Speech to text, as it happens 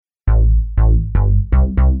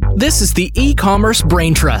This is the E-commerce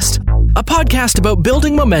Brain Trust, a podcast about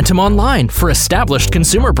building momentum online for established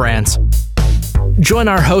consumer brands. Join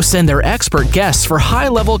our hosts and their expert guests for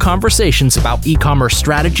high-level conversations about e-commerce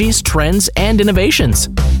strategies, trends, and innovations.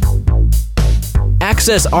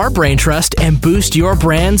 Access our Brain Trust and boost your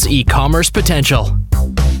brand's e-commerce potential.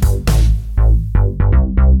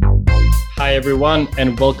 Hi, everyone,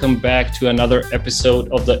 and welcome back to another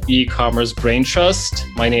episode of the E-commerce Brain Trust.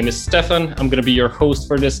 My name is Stefan. I'm going to be your host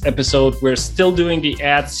for this episode. We're still doing the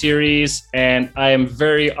ad series, and I am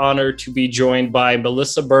very honored to be joined by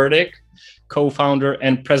Melissa Burdick, co-founder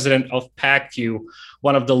and president of PackView,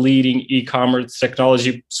 one of the leading e-commerce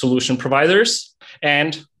technology solution providers,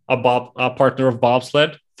 and a partner of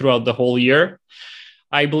Bobsled throughout the whole year.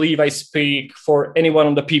 I believe I speak for anyone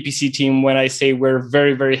on the PPC team when I say we're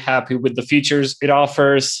very, very happy with the features it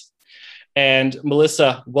offers. And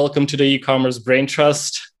Melissa, welcome to the E-commerce Brain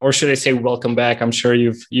Trust, or should I say welcome back? I'm sure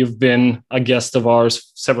you've been a guest of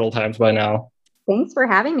ours several times by now. Thanks for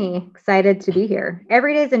having me. Excited to be here.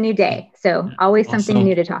 Every day is a new day, so always something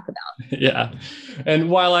new to talk about. Yeah. And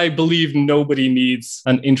while I believe nobody needs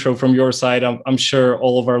an intro from your side, I'm sure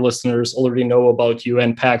all of our listeners already know about you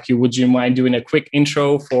and PackView. Would you mind doing a quick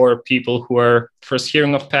intro for people who are first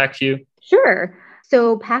hearing of PackView? Sure.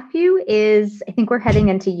 So PackView is, I think we're heading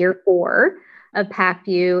into year 4 of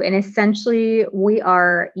PackView. And essentially, we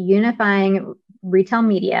are unifying retail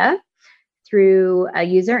media through a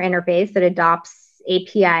user interface that adopts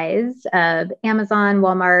APIs of Amazon,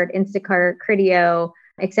 Walmart, Instacart, Criteo,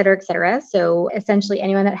 et cetera, et cetera. So essentially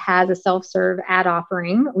anyone that has a self-serve ad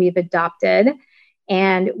offering, we've adopted,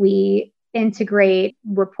 and we integrate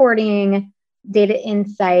reporting, data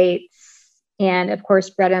insights, and of course,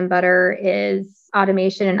 bread and butter is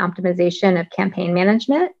automation and optimization of campaign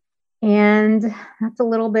management. And that's a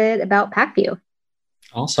little bit about PackView.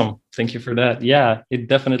 Awesome. Thank you for that. Yeah, it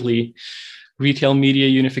definitely retail media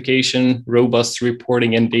unification, robust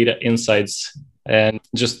reporting and data insights, and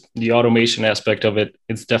just the automation aspect of it.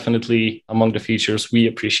 It's definitely among the features we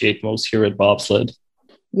appreciate most here at Bobsled.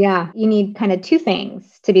 Yeah, you need kind of 2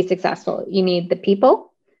 things to be successful. You need the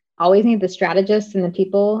people, always need the strategists and the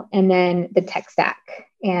people, and then the tech stack.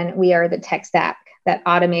 And we are the tech stack that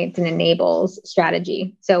automates and enables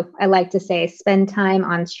strategy. So I like to say, spend time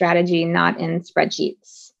on strategy, not in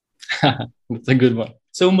spreadsheets. That's a good one.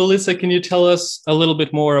 So Melissa, can you tell us a little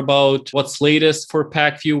bit more about what's latest for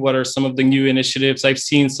PackView? What are some of the new initiatives? I've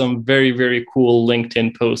seen some very, very cool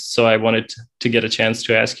LinkedIn posts, so I wanted to get a chance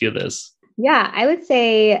to ask you this. Yeah, I would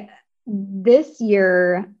say this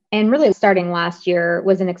year, and really starting last year,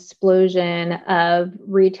 was an explosion of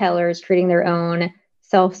retailers creating their own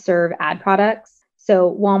self-serve ad products.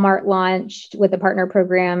 So Walmart launched with a partner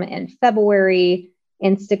program in February,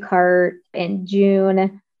 Instacart in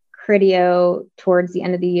June, Criteo towards the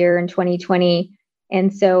end of the year in 2020.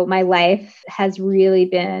 And so my life has really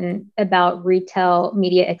been about retail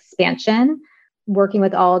media expansion, working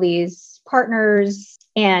with all these partners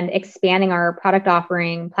and expanding our product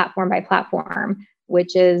offering platform by platform,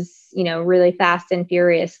 which is, really fast and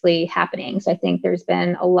furiously happening. So I think there's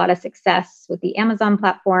been a lot of success with the Amazon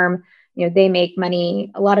platform. They make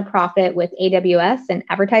money, a lot of profit with AWS and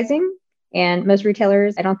advertising. And most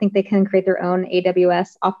retailers, I don't think they can create their own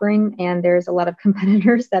AWS offering. And there's a lot of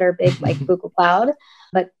competitors that are big, like Google Cloud.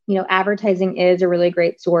 But, advertising is a really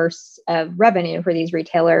great source of revenue for these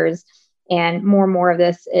retailers. And more of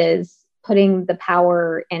this is putting the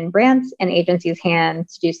power in brands and agencies'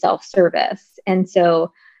 hands to do self-service. And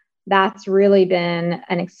so that's really been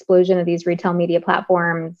an explosion of these retail media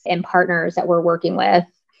platforms and partners that we're working with.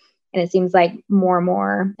 And it seems like more and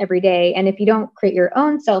more every day. And if you don't create your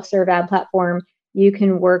own self-serve ad platform, you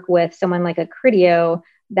can work with someone like a Criteo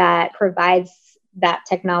that provides that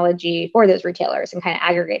technology for those retailers and kind of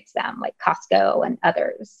aggregates them, like Costco and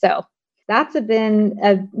others. So that's been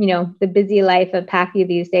the busy life of PackView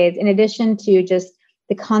these days. In addition to just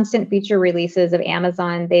the constant feature releases of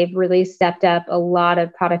Amazon, they've really stepped up a lot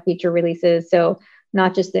of product feature releases. So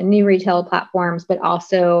not just the new retail platforms, but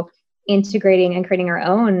also integrating and creating our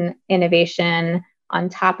own innovation on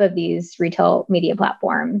top of these retail media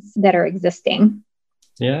platforms that are existing.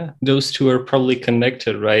 Yeah, those two are probably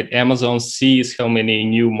connected, right? Amazon sees how many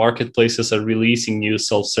new marketplaces are releasing new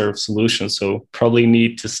self-serve solutions, so probably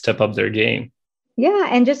need to step up their game. Yeah,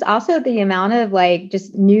 and just also the amount of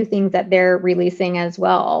just new things that they're releasing as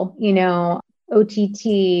well, OTT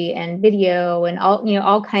and video and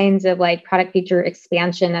all kinds of product feature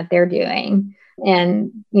expansion that they're doing.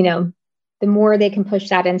 And, the more they can push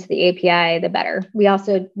that into the API, the better. We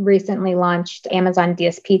also recently launched Amazon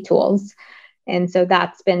DSP tools. And so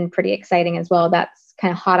that's been pretty exciting as well. That's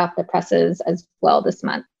kind of hot off the presses as well this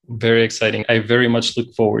month. Very exciting. I very much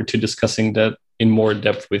look forward to discussing that in more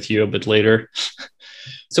depth with you a bit later.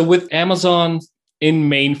 So with Amazon in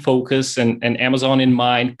main focus and Amazon in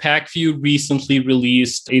mind, PacView recently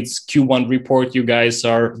released its Q1 report. You guys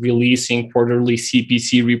are releasing quarterly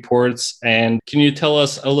CPC reports. And can you tell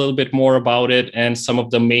us a little bit more about it and some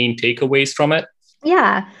of the main takeaways from it?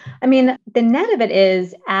 Yeah. I mean, the net of it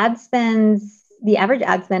is the average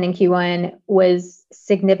ad spend in Q1 was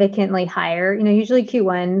significantly higher. Usually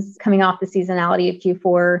Q1's coming off the seasonality of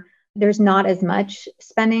Q4, there's not as much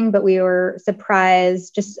spending, but we were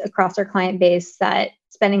surprised just across our client base that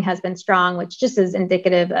spending has been strong, which just is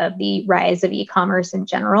indicative of the rise of e-commerce in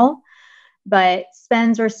general. But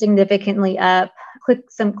spends were significantly up.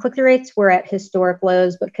 Some click-through rates were at historic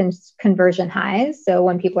lows, but conversion highs. So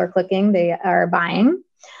when people are clicking, they are buying.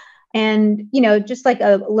 And, just like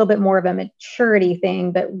a little bit more of a maturity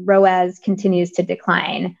thing, but ROAS continues to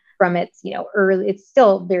decline from its, early, it's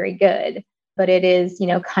still very good, but it is,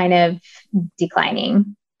 kind of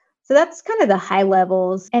declining. So that's kind of the high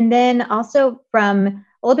levels. And then also from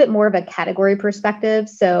a little bit more of a category perspective.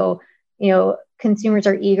 So, consumers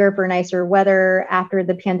are eager for nicer weather. After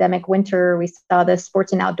the pandemic winter, we saw the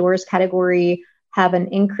sports and outdoors category have an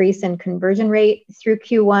increase in conversion rate through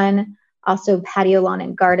Q1. Also, patio, lawn,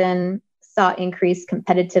 and garden saw increased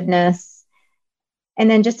competitiveness. And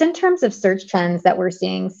then just in terms of search trends that we're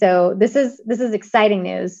seeing, so this is exciting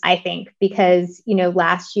news, I think, because,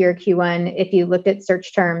 last year, Q1, if you looked at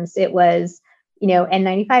search terms, it was,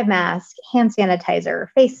 N95 mask, hand sanitizer,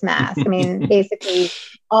 face mask. I mean, basically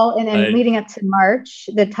all in and leading up to March,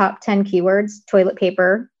 the top 10 keywords, toilet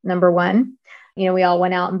paper, number one. We all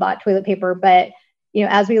went out and bought toilet paper, but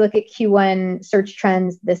as we look at Q1 search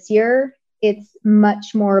trends this year, it's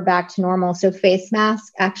much more back to normal. So face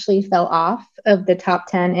mask actually fell off of the top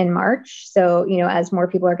 10 in March. So, as more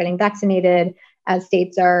people are getting vaccinated, as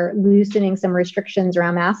states are loosening some restrictions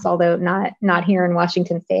around masks, although not here in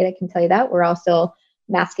Washington State, I can tell you that we're all still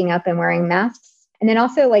masking up and wearing masks. And then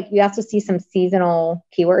also you also see some seasonal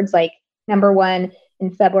keywords, like number one in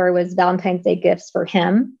February was Valentine's Day gifts for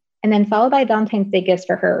him, and then followed by Valentine's Day gifts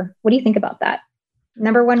for her. What do you think about that?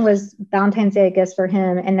 Number one was Valentine's Day gifts for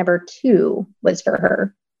him, and number two was for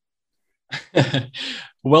her.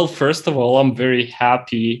 Well, first of all, I'm very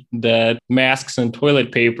happy that masks and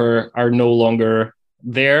toilet paper are no longer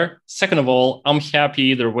there. Second of all, I'm happy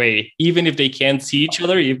either way. Even if they can't see each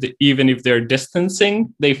other, even if they're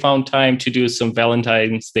distancing, they found time to do some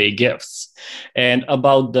Valentine's Day gifts. And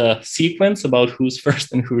about the sequence, about who's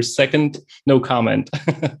first and who's second, no comment.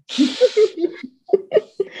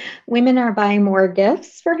 Women are buying more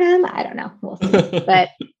gifts for him. I don't know. We'll see. But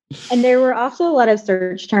and there were also a lot of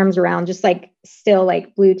search terms around just still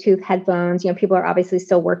Bluetooth headphones. People are obviously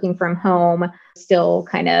still working from home, still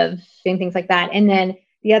kind of doing things like that. And then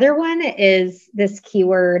the other one is this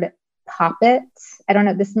keyword Pop It. I don't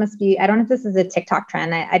know if this is a TikTok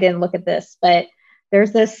trend. I didn't look at this, but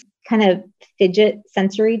there's this kind of fidget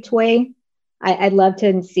sensory toy. I'd love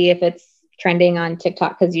to see if it's trending on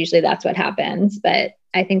TikTok, because usually that's what happens. But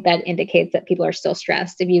I think that indicates that people are still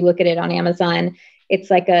stressed. If you look at it on Amazon, it's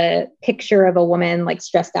like a picture of a woman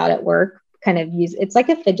stressed out at work, it's like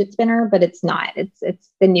a fidget spinner, but it's not. It's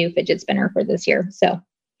the new fidget spinner for this year. So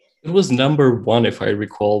it was number one, if I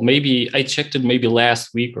recall. Maybe I checked it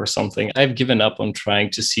last week or something. I've given up on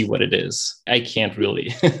trying to see what it is. I can't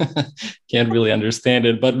really understand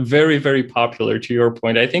it, but very, very popular, to your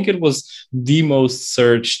point. I think it was the most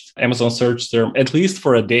searched Amazon search term, at least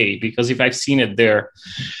for a day, because if I've seen it there,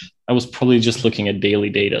 I was probably just looking at daily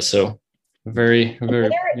data. So very,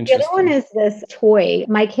 very interesting. The other one is this toy.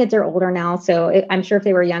 My kids are older now, so I'm sure if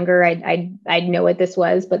they were younger, I'd know what this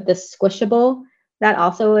was, but the Squishable, that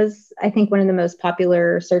also is, I think, one of the most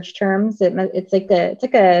popular search terms. It's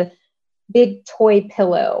like a big toy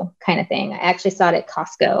pillow kind of thing. I actually saw it at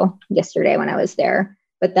Costco yesterday when I was there,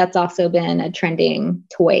 but that's also been a trending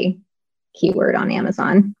toy keyword on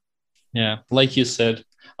Amazon. Yeah, like you said,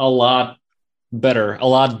 a lot better, a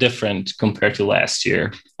lot different compared to last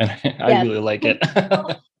year. And I really like it.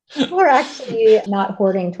 People are actually not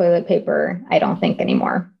hoarding toilet paper, I don't think,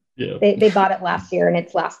 anymore. Yeah. They bought it last year and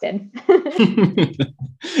it's lasted.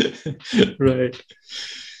 Right.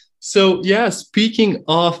 So yeah, speaking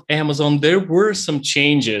of Amazon, there were some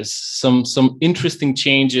changes, some interesting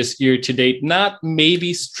changes year to date, not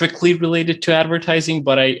maybe strictly related to advertising,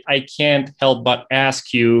 but I can't help but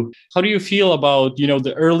ask you, how do you feel about,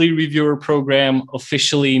 the early reviewer program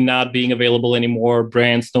officially not being available anymore,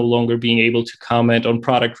 brands no longer being able to comment on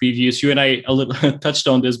product reviews? You and I a little touched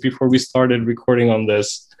on this before we started recording on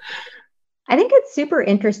this. I think it's super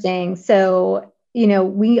interesting. So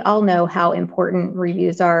we all know how important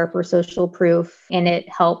reviews are for social proof, and it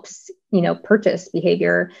helps, purchase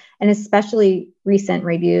behavior. And especially recent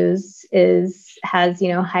reviews has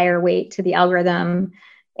higher weight to the algorithm.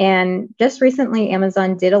 And just recently,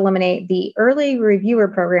 Amazon did eliminate the early reviewer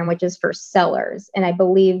program, which is for sellers. And I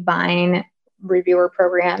believe Vine reviewer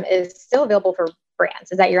program is still available for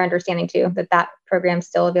brands. Is that your understanding too, that program's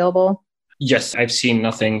still available? Yes, I've seen no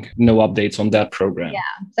updates on that program. Yeah.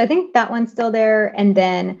 So I think that one's still there. And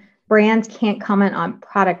then brands can't comment on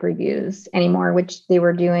product reviews anymore, which they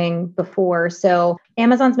were doing before. So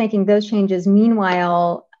Amazon's making those changes.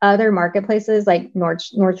 Meanwhile, other marketplaces like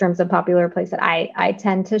Nordstrom's a popular place that I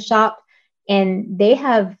tend to shop, and they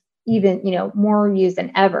have even, more reviews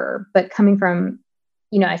than ever, but coming from,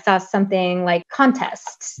 I saw something like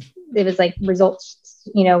contests. It was like results,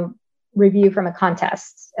 review from a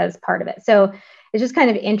contest as part of it. So it's just kind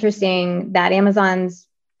of interesting that Amazon's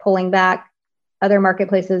pulling back. Other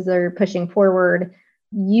marketplaces are pushing forward.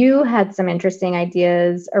 You had some interesting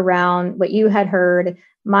ideas around what you had heard.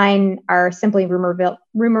 Mine are simply rumor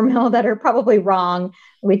mill that are probably wrong,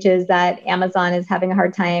 which is that Amazon is having a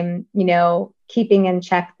hard time, keeping in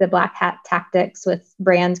check the black hat tactics with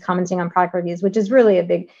brands commenting on product reviews, which is really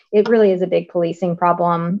is a big policing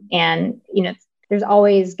problem. And, there's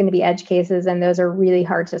always going to be edge cases, and those are really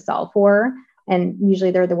hard to solve for. And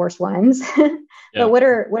usually they're the worst ones. Yeah. But what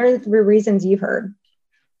are the reasons you've heard?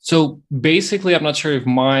 So basically, I'm not sure if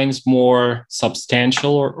mine's more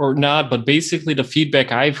substantial or not, but basically the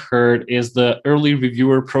feedback I've heard is the early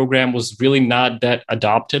reviewer program was really not that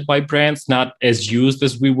adopted by brands, not as used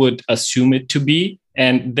as we would assume it to be.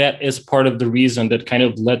 And that is part of the reason that kind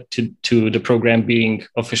of led to the program being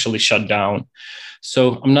officially shut down.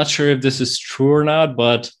 So I'm not sure if this is true or not,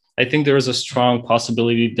 but I think there is a strong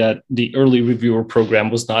possibility that the early reviewer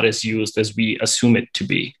program was not as used as we assume it to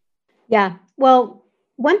be. Yeah. Well,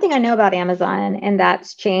 one thing I know about Amazon, and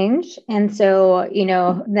that's change. And so,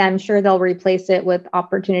 I'm sure they'll replace it with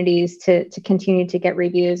opportunities to continue to get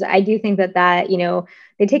reviews. I do think that,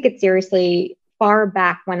 they take it seriously. Far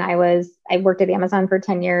back when I worked at Amazon for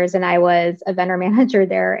 10 years and I was a vendor manager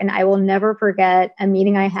there. And I will never forget a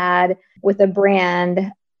meeting I had with a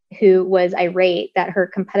brand who was irate that her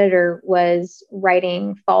competitor was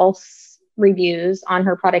writing false reviews on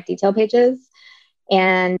her product detail pages.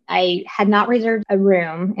 And I had not reserved a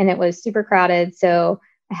room and it was super crowded. So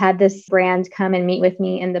I had this brand come and meet with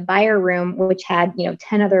me in the buyer room, which had,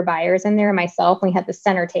 10 other buyers in there, myself. We had the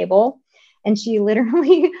center table. And she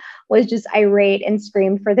literally was just irate and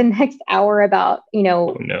screamed for the next hour about,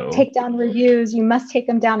 take down reviews. You must take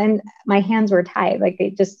them down. And my hands were tied. Like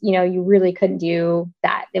it just, you really couldn't do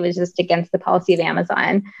that. It was just against the policy of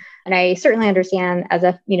Amazon. And I certainly understand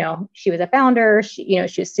she was a founder. She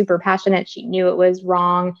was super passionate. She knew it was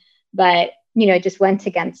wrong, but, it just went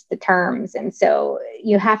against the terms. And so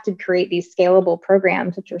you have to create these scalable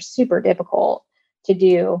programs, which are super difficult to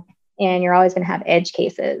do. And you're always going to have edge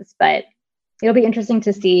cases, but it'll be interesting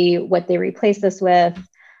to see what they replace this with.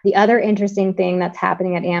 The other interesting thing that's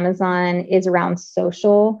happening at Amazon is around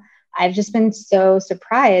social. I've just been so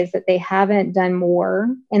surprised that they haven't done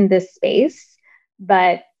more in this space.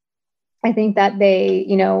 But I think that they,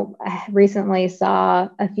 recently saw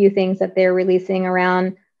a few things that they're releasing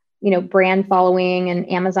around, brand following and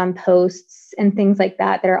Amazon posts and things like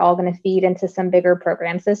that are all going to feed into some bigger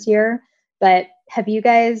programs this year. But have you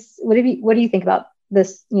guys, what do you think about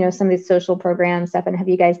this, some of these social programs, Stefan? Have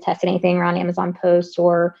you guys tested anything around Amazon posts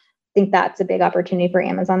or think that's a big opportunity for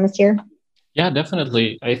Amazon this year? Yeah,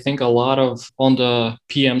 definitely. I think a lot of on the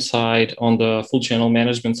PM side, on the full channel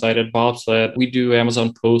management side at Bobsled, we do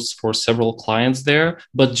Amazon posts for several clients there.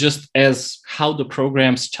 But just as how the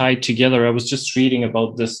programs tied together, I was just reading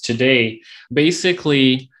about this today.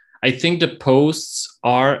 Basically, I think the posts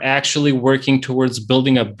are actually working towards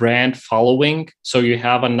building a brand following. So you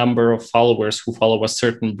have a number of followers who follow a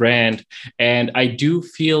certain brand. And I do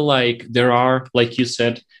feel like there are, like you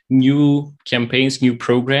said, new campaigns, new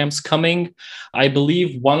programs coming. I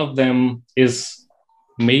believe one of them is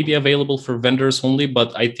maybe available for vendors only,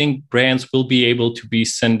 but I think brands will be able to be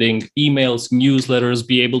sending emails, newsletters,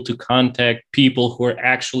 be able to contact people who are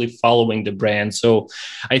actually following the brand. So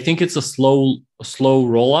I think it's a slow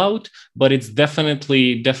rollout, but it's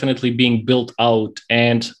definitely being built out.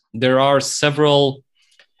 And there are several,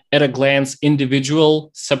 at a glance,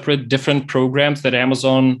 individual, separate, different programs that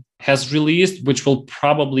Amazon has released, which will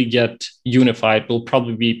probably get unified, will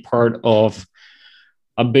probably be part of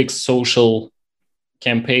a big social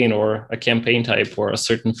campaign or a campaign type or a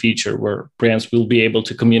certain feature where brands will be able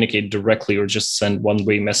to communicate directly or just send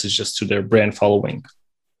one-way messages to their brand following.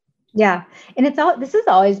 Yeah. And this has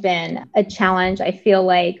always been a challenge, I feel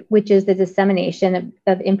like, which is the dissemination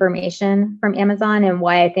of information from Amazon, and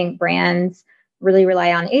why I think brands really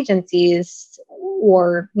rely on agencies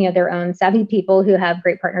or, their own savvy people who have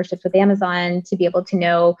great partnerships with Amazon to be able to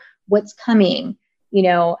know what's coming.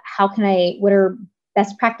 What are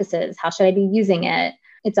best practices? How should I be using it?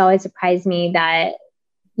 It's always surprised me that,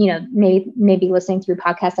 maybe listening through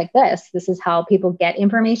podcasts like this is how people get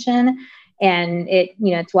information. And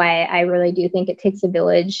it's why I really do think it takes a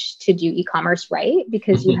village to do e-commerce right,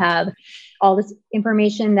 because you have all this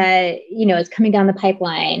information that, is coming down the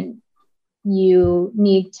pipeline. You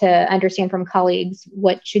need to understand from colleagues,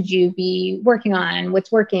 what should you be working on,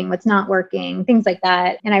 what's working, what's not working, things like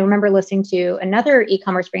that. And I remember listening to another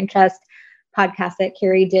e-commerce brain trust podcast that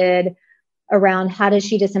Carrie did around how does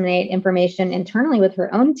she disseminate information internally with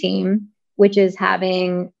her own team, which is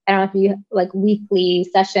having, I don't know if you like weekly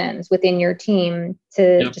sessions within your team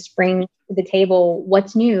to just bring to the table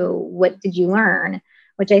what's new, what did you learn,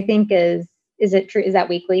 which I think is it true? Is that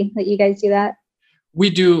weekly that you guys do that? We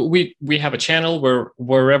do. We have a channel where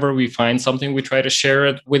wherever we find something, we try to share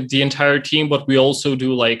it with the entire team. But we also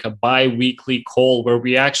do like a bi-weekly call where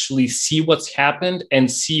we actually see what's happened and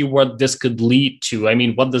see what this could lead to. I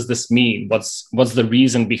mean, what does this mean? What's the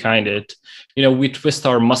reason behind it? We twist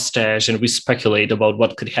our mustache and we speculate about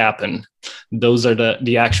what could happen. Those are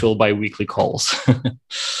the actual bi-weekly calls.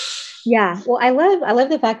 Yeah. Well, I love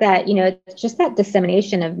the fact that, it's just that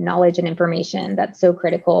dissemination of knowledge and information that's so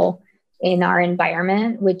critical in our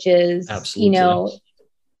environment, which is, absolutely,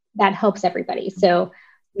 that helps everybody. So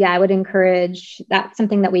yeah, I would encourage, that's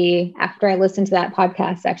something that after I listened to that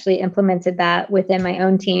podcast, actually implemented that within my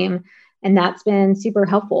own team. And that's been super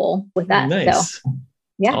helpful with us. Nice. So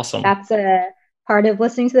yeah, awesome. That's a part of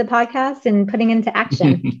listening to the podcast and putting into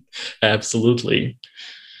action. Absolutely.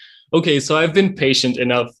 Okay, so I've been patient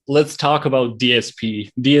enough. Let's talk about DSP.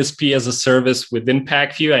 DSP as a service within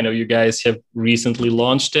PackView. I know you guys have recently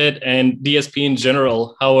launched it, and DSP in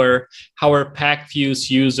general. How are PackView's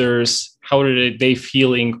users? How are they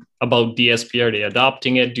feeling about DSP? Are they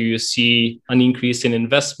adopting it? Do you see an increase in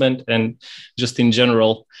investment? And just in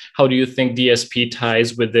general, how do you think DSP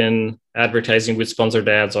ties within advertising with sponsored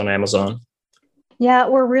ads on Amazon? Yeah,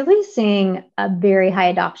 we're really seeing a very high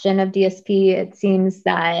adoption of DSP. It seems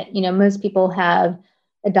that, most people have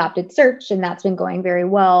adopted search, and that's been going very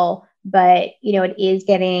well. But, it is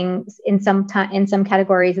getting in some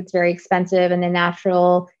categories, it's very expensive, and the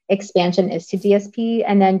natural expansion is to DSP,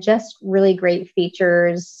 and then just really great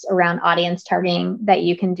features around audience targeting that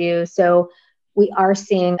you can do. So we are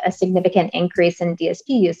seeing a significant increase in DSP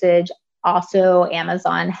usage. Also,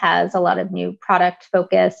 Amazon has a lot of new product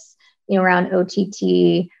focus around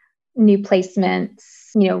OTT, new placements,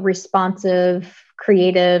 responsive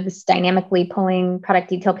creatives, dynamically pulling product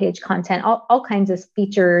detail page content, all kinds of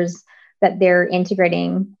features that they're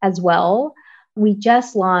integrating as well. We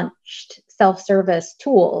just launched self-service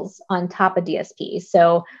tools on top of DSP.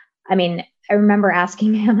 So, I remember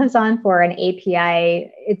asking Amazon for an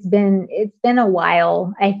API. It's been a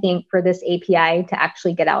while, I think, for this API to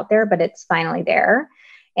actually get out there, but it's finally there.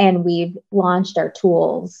 And we've launched our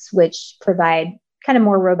tools, which provide kind of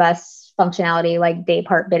more robust functionality like day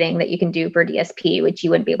part bidding that you can do for DSP, which you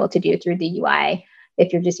wouldn't be able to do through the UI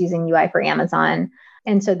if you're just using UI for Amazon.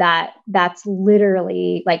 And so that's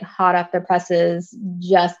literally like hot off the presses,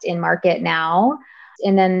 just in market now.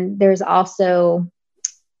 And then there's also,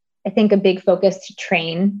 I think, a big focus to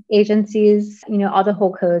train agencies. All the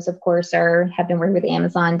whole codes, of course, have been working with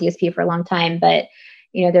Amazon DSP for a long time, but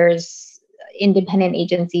there's independent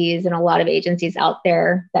agencies and a lot of agencies out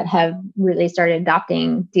there that have really started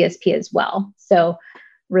adopting DSP as well. So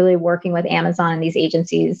really working with Amazon and these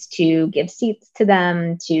agencies to give seats to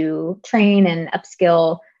them, to train and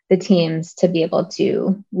upskill the teams to be able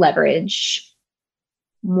to leverage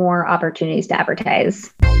more opportunities to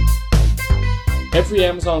advertise. Every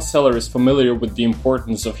Amazon seller is familiar with the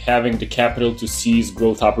importance of having the capital to seize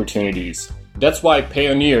growth opportunities. That's why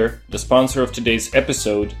Payoneer, the sponsor of today's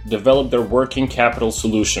episode, developed their working capital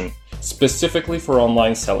solution, specifically for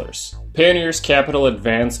online sellers. Payoneer's Capital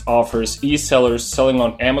Advance offers e-sellers selling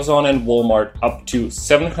on Amazon and Walmart up to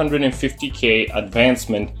 $750K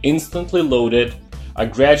advancement instantly loaded, a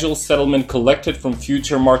gradual settlement collected from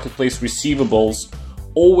future marketplace receivables,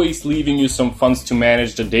 always leaving you some funds to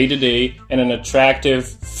manage the day-to-day, and an attractive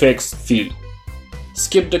fixed fee.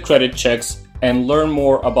 Skip the credit checks and learn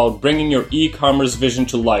more about bringing your e-commerce vision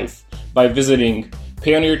to life by visiting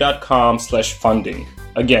payoneer.com/funding.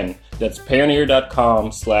 Again, that's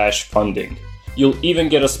payoneer.com/funding. You'll even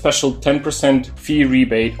get a special 10% fee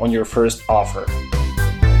rebate on your first offer.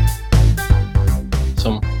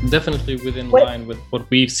 So definitely within line with what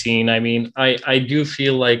we've seen. I mean, I do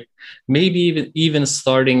feel like maybe even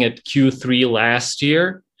starting at Q3 last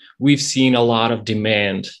year, we've seen a lot of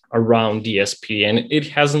demand around DSP, and it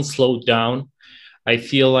hasn't slowed down. I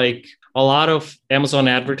feel like a lot of Amazon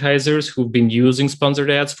advertisers who've been using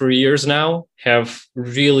sponsored ads for years now have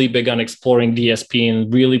really begun exploring DSP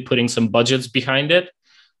and really putting some budgets behind it.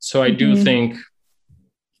 So I do think,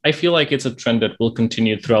 I feel like it's a trend that will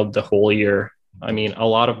continue throughout the whole year. I mean, a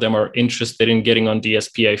lot of them are interested in getting on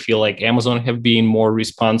DSP. I feel like Amazon have been more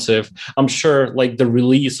responsive. I'm sure like the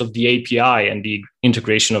release of the API and the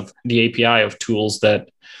integration of the API of tools that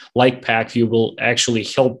like PackView will actually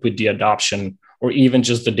help with the adoption or even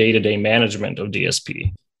just the day-to-day management of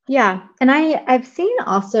DSP. Yeah. And I've seen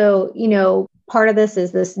also, part of this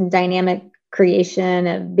is this dynamic creation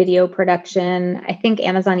of video production. I think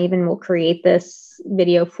Amazon even will create this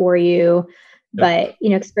video for you, but,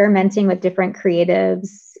 experimenting with different creatives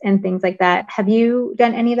and things like that. Have you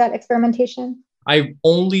done any of that experimentation? I've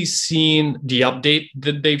only seen the update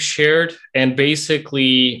that they've shared, and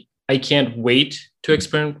basically I can't wait to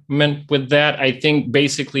experiment with that. I think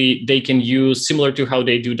basically they can use, similar to how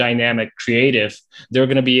they do dynamic creative, they're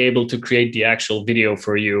going to be able to create the actual video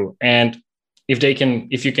for you. And if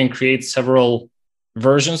you can create several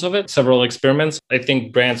versions of it, several experiments, I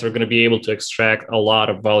think brands are going to be able to extract a lot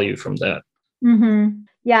of value from that. Mm-hmm.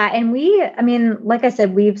 Yeah. And like I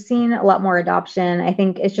said, we've seen a lot more adoption. I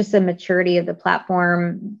think it's just a maturity of the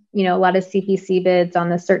platform. A lot of CPC bids on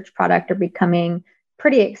the search product are becoming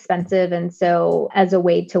pretty expensive. And so as a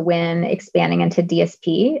way to win, expanding into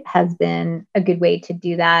DSP has been a good way to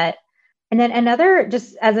do that. And then another,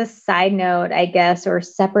 just as a side note, I guess, or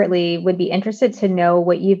separately, would be interested to know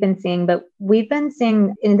what you've been seeing. But we've been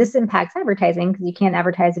seeing, and this impacts advertising because you can't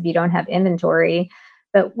advertise if you don't have inventory.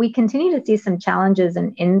 But we continue to see some challenges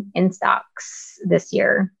in stocks this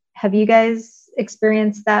year. Have you guys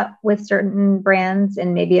experienced that with certain brands?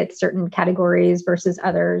 And maybe it's certain categories versus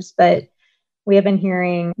others. But we have been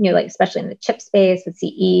hearing, like especially in the chip space with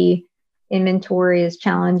CE, inventory is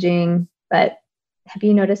challenging. But have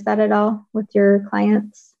you noticed that at all with your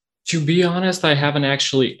clients? To be honest, I haven't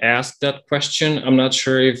actually asked that question. I'm not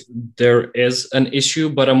sure if there is an issue,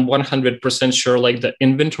 but I'm 100% sure like the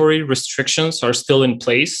inventory restrictions are still in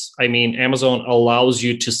place. I mean, Amazon allows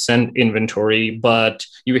you to send inventory, but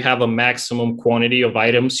you have a maximum quantity of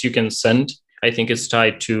items you can send. I think it's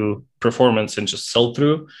tied to performance and just sell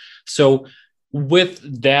through. So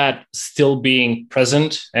with that still being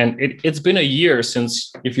present, and it's been a year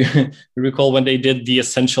since, if you recall, when they did the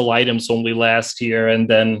essential items only last year, and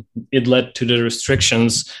then it led to the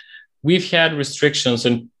restrictions. We've had restrictions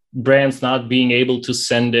and brands not being able to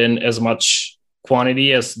send in as much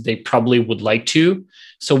quantity as they probably would like to.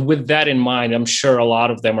 So with that in mind, I'm sure a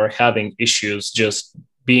lot of them are having issues just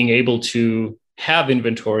being able to have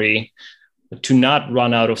inventory, to not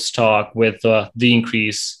run out of stock with the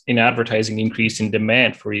increase in advertising, increase in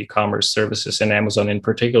demand for e-commerce services and Amazon in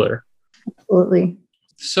particular. Absolutely.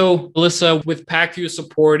 So, Alyssa, with PackView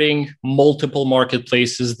supporting multiple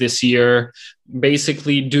marketplaces this year,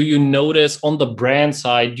 basically, do you notice on the brand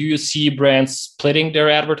side, do you see brands splitting their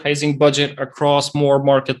advertising budget across more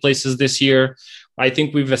marketplaces this year? I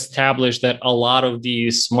think we've established that a lot of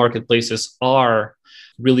these marketplaces are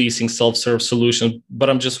releasing self-serve solutions, but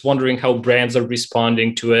I'm just wondering how brands are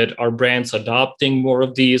responding to it. Are brands adopting more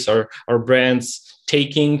of these? Are brands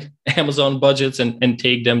taking Amazon budgets and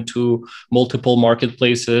take them to multiple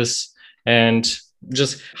marketplaces? And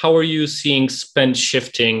just how are you seeing spend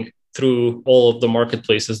shifting through all of the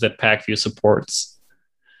marketplaces that PackView supports?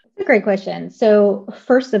 That's a great question. So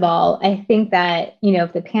first of all, I think that,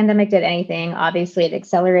 if the pandemic did anything, obviously it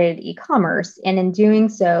accelerated e-commerce. And in doing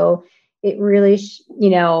so, it really,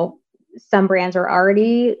 some brands are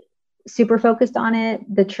already super focused on it.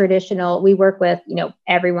 The traditional, we work with,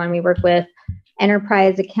 everyone. We work with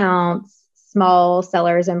enterprise accounts, small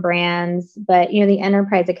sellers and brands. But, the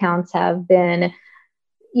enterprise accounts have been,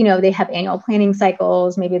 they have annual planning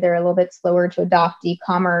cycles. Maybe they're a little bit slower to adopt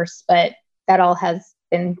e-commerce, but that all has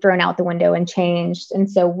been thrown out the window and changed. And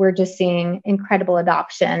so we're just seeing incredible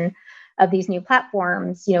adoption of these new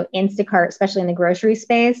platforms. Instacart, especially in the grocery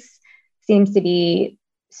space, seems to be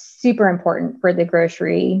super important for the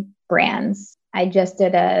grocery brands. I just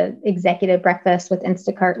did a executive breakfast with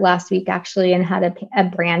Instacart last week, actually, and had a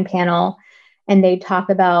brand panel. And they talk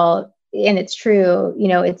about, and it's true,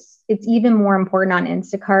 it's even more important on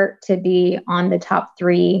Instacart to be on the top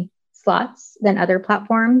 3 slots than other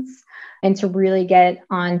platforms, and to really get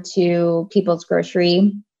onto people's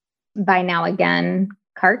grocery buy now again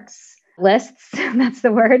carts. lists. That's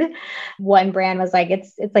the word. One brand was like,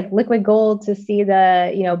 it's like liquid gold to see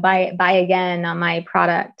the, buy again on my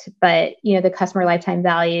product. But, the customer lifetime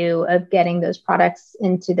value of getting those products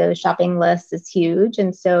into those shopping lists is huge.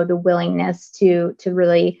 And so the willingness to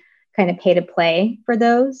really kind of pay to play for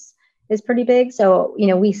those is pretty big. So,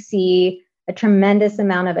 we see a tremendous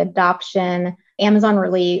amount of adoption. Amazon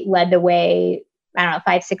really led the way,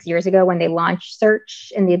 5-6 years ago when they launched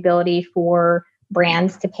search and the ability for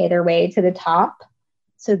brands to pay their way to the top.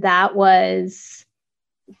 So that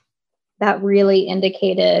really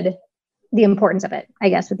indicated the importance of it, I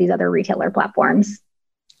guess, with these other retailer platforms.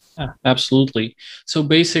 Yeah, absolutely. So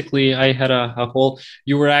basically, I had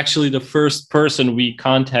you were actually the first person we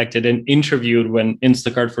contacted and interviewed when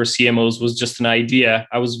Instacart for CMOs was just an idea.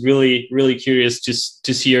 I was really, really curious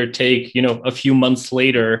to see your take, a few months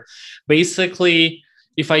later. Basically,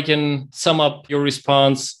 if I can sum up your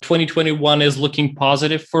response, 2021 is looking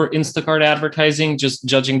positive for Instacart advertising, just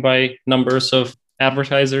judging by numbers of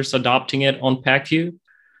advertisers adopting it on PackView.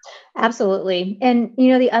 Absolutely. And,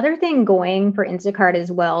 the other thing going for Instacart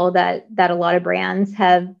as well that a lot of brands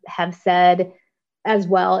have said as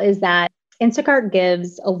well is that Instacart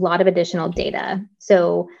gives a lot of additional data.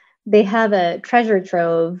 So they have a treasure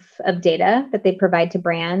trove of data that they provide to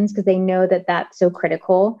brands because they know that that's so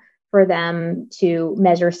critical for them to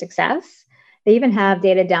measure success. They even have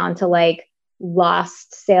data down to like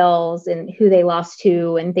lost sales and who they lost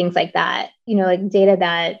to and things like that, like data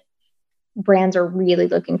that brands are really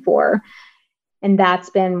looking for. And that's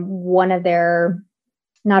been one of their,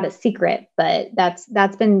 not a secret, but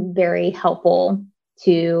that's been very helpful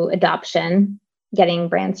to adoption. Getting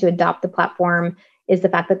brands to adopt the platform is the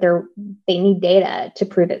fact that they need data to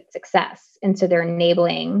prove its success. And so they're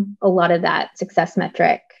enabling a lot of that success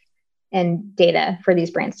metric and data for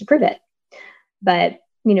these brands to prove it. But,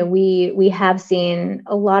 we have seen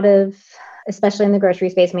a lot of, especially in the grocery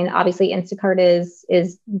space. I mean, obviously Instacart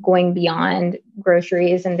is going beyond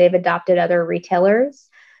groceries and they've adopted other retailers,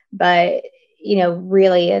 but,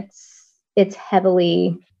 really it's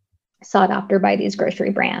heavily sought after by these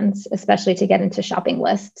grocery brands, especially to get into shopping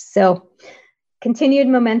lists. So continued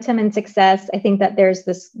momentum and success. I think that there's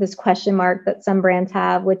this question mark that some brands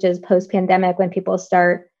have, which is post-pandemic when people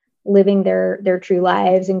start living their true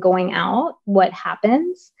lives and going out, what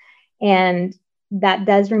happens? And that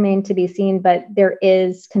does remain to be seen, but there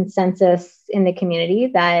is consensus in the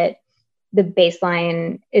community that the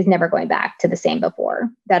baseline is never going back to the same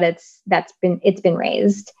before, that it's been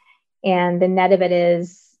raised. And the net of it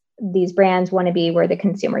is these brands want to be where the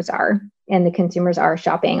consumers are, and the consumers are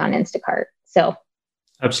shopping on Instacart. So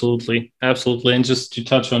absolutely. And just to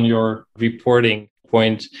touch on your reporting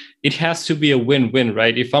point, it has to be a win-win,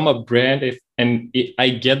 right? If I'm a brand, I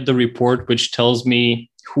get the report which tells me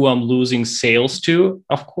who I'm losing sales to,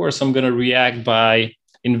 of course, I'm going to react by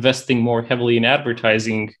investing more heavily in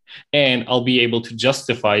advertising, and I'll be able to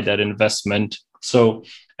justify that investment. So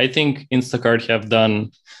I think Instacart have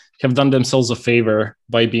done themselves a favor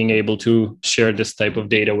by being able to share this type of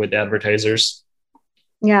data with advertisers.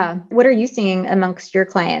 Yeah. What are you seeing amongst your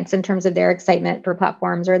clients in terms of their excitement for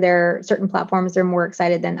platforms? Are there certain platforms they're more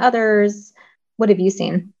excited than others? What have you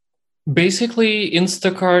seen? Basically,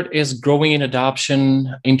 Instacart is growing in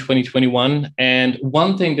adoption in 2021. And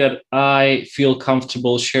one thing that I feel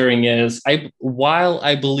comfortable sharing is while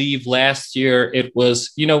I believe last year it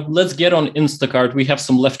was, let's get on Instacart. We have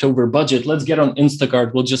some leftover budget. Let's get on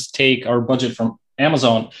Instacart. We'll just take our budget from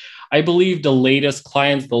Amazon. I believe the latest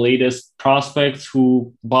clients, the latest prospects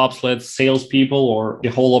who bobsled salespeople or the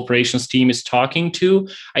whole operations team is talking to,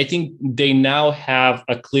 I think they now have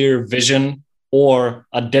a clear vision or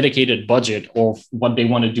a dedicated budget of what they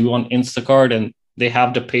want to do on Instacart, and they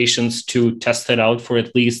have the patience to test it out for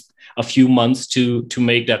at least a few months to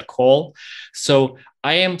make that call. So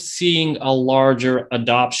I am seeing a larger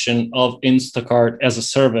adoption of Instacart as a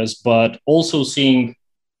service, but also seeing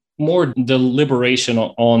more deliberation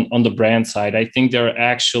on the brand side. I think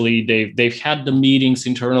they've had the meetings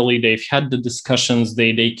internally, they've had the discussions,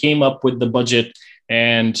 they came up with the budget,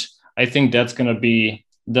 and I think that's going to be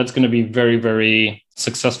very, very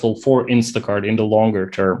successful for Instacart in the longer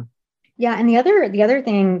term. Yeah, and the other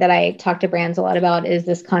thing that I talk to brands a lot about is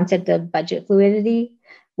this concept of budget fluidity,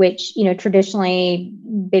 which traditionally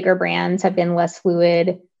bigger brands have been less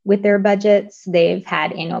fluid with their budgets. They've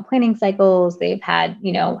had annual planning cycles. They've had,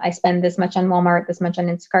 I spend this much on Walmart, this much on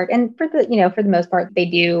Instacart. And for the most part, they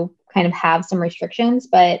do kind of have some restrictions,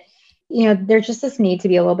 but, there's just this need to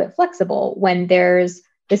be a little bit flexible when there's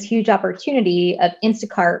this huge opportunity of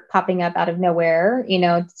Instacart popping up out of nowhere,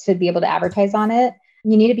 to be able to advertise on it.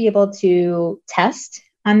 You need to be able to test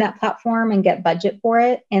on that platform and get budget for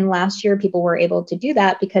it. And last year, people were able to do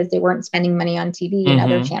that because they weren't spending money on TV and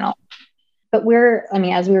other channels. But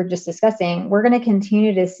as we were just discussing, we're going to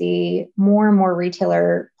continue to see more and more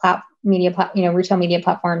retail media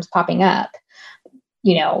platforms popping up,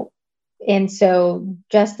 and so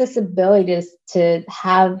just this ability to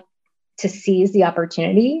seize the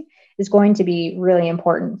opportunity is going to be really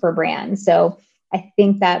important for brands. So I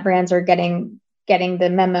think that brands are getting the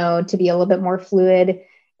memo to be a little bit more fluid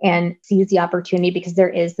and seize the opportunity, because there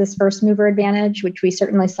is this first mover advantage, which we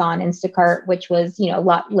certainly saw in Instacart, which was, a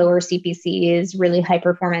lot lower CPCs, really high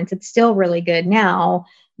performance. It's still really good now,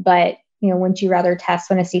 but, wouldn't you rather test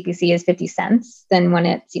when a CPC is 50 cents than when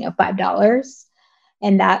it's, $5?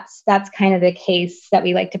 And that's kind of the case that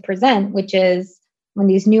we like to present, which is when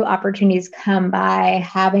these new opportunities come by,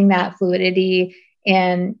 having that fluidity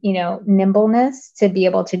and, nimbleness to be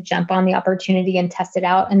able to jump on the opportunity and test it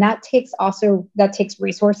out. And that takes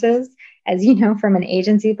resources, as from an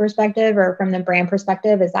agency perspective or from the brand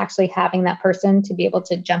perspective, is actually having that person to be able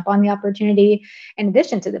to jump on the opportunity in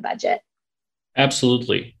addition to the budget.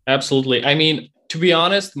 Absolutely. I mean, to be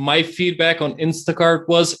honest, my feedback on Instacart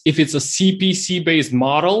was, if it's a CPC based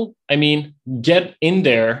model, get in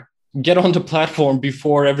there, get on the platform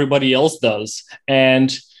before everybody else does.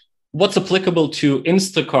 And what's applicable to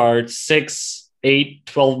Instacart 6, 8,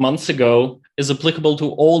 12 months ago is applicable to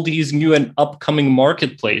all these new and upcoming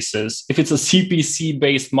marketplaces. If it's a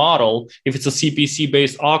CPC-based model, if it's a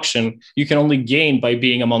CPC-based auction, you can only gain by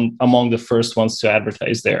being among the first ones to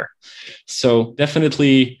advertise there. So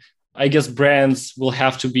definitely, I guess brands will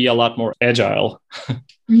have to be a lot more agile.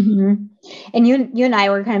 And you and I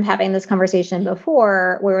were kind of having this conversation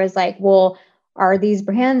before, where it was like, well, are these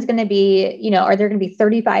brands going to be, are there going to be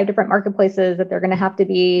 35 different marketplaces that they're going to have to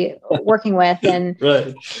be working with? And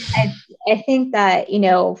right. I think that,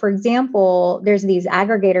 for example, there's these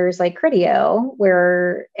aggregators like Criteo,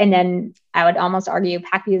 and then I would almost argue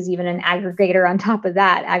Pacvue is even an aggregator on top of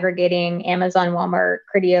that, aggregating Amazon, Walmart,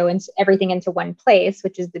 Criteo, and everything into one place,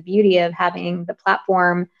 which is the beauty of having the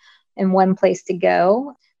platform in one place to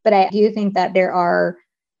go. But I do think that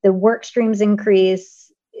the work streams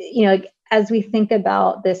increase, as we think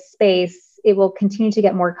about this space, it will continue to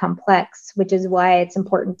get more complex, which is why it's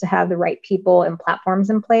important to have the right people and platforms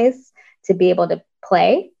in place to be able to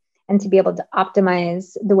play and to be able to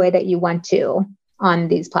optimize the way that you want to on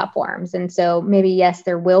these platforms. And so maybe, yes,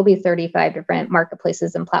 there will be 35 different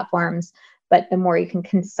marketplaces and platforms, but the more you can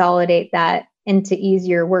consolidate that into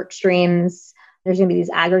easier work streams, there's going to be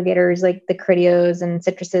these aggregators like the Criteos and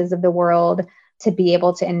Citruses of the world to be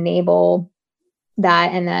able to enable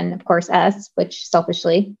that. And then, of course, us, which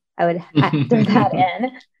selfishly I would throw that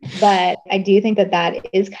in. But I do think that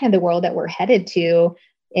is kind of the world that we're headed to.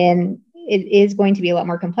 And it is going to be a lot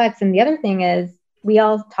more complex. And the other thing is, we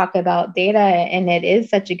all talk about data, and it is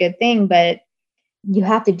such a good thing, but you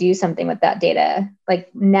have to do something with that data.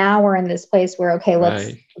 Like now we're in this place where, okay, let's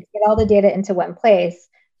get all the data into one place.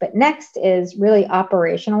 But next is really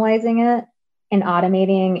operationalizing it and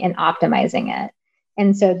automating and optimizing it.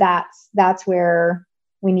 And so that's where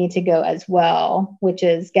we need to go as well, which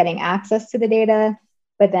is getting access to the data,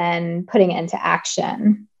 but then putting it into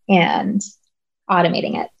action and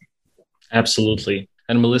automating it. Absolutely.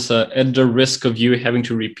 And Melissa, at the risk of you having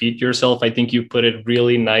to repeat yourself, I think you put it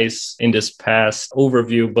really nice in this past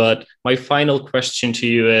overview. But my final question to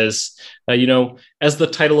you is, as the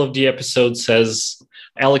title of the episode says,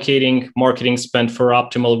 allocating marketing spend for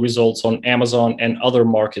optimal results on Amazon and other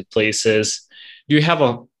marketplaces. Do you have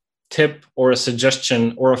a tip or a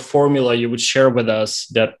suggestion or a formula you would share with us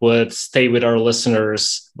that would stay with our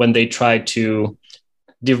listeners when they try to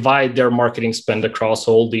divide their marketing spend across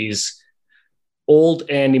all these old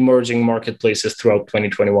and emerging marketplaces throughout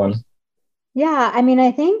 2021? Yeah,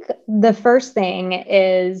 I think the first thing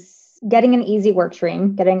is getting an easy work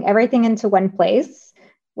stream, getting everything into one place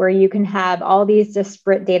where you can have all these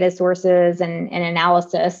disparate data sources and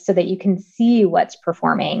analysis so that you can see what's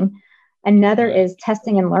performing. Another is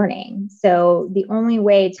testing and learning. So the only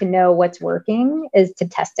way to know what's working is to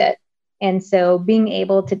test it. And so being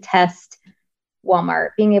able to test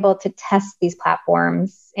Walmart, being able to test these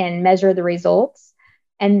platforms and measure the results.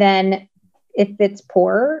 And then if it's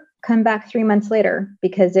poor, come back 3 months later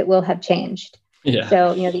because it will have changed. Yeah.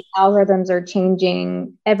 So, the algorithms are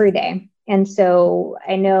changing every day. And so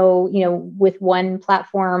I know, with one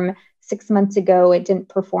platform 6 months ago, it didn't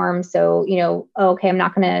perform. So, okay, I'm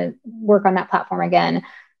not going to work on that platform again.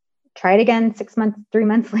 Try it again 6 months, 3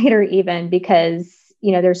 months later, even because,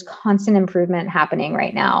 there's constant improvement happening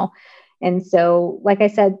right now. And so, like I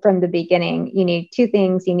said from the beginning, you need two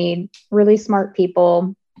things. You need really smart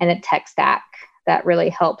people and a tech stack that really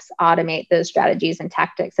helps automate those strategies and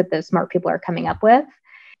tactics that those smart people are coming up with,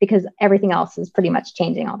 because everything else is pretty much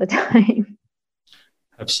changing all the time.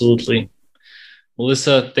 Absolutely.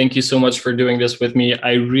 Melissa, thank you so much for doing this with me.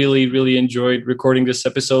 I really, really enjoyed recording this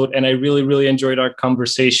episode, and I really, really enjoyed our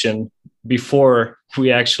conversation before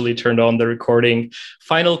we actually turned on the recording.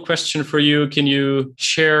 Final question for you. Can you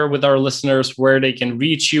share with our listeners where they can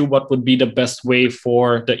reach you? What would be the best way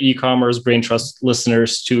for the e-commerce Brain Trust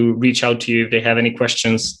listeners to reach out to you if they have any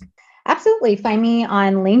questions? Absolutely. Find me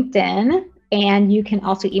on LinkedIn, and you can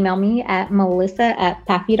also email me at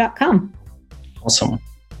melissa@pathview.com. Awesome.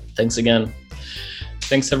 Thanks again.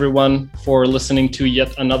 Thanks everyone for listening to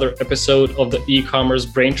yet another episode of the e-commerce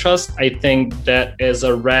Brain Trust. I think that is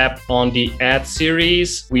a wrap on the ad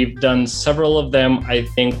series. We've done several of them. I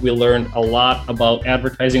think we learned a lot about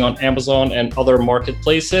advertising on Amazon and other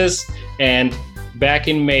marketplaces. And back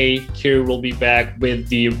in May, Kiri will be back with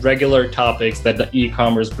the regular topics that the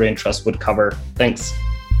e-commerce Brain Trust would cover. Thanks.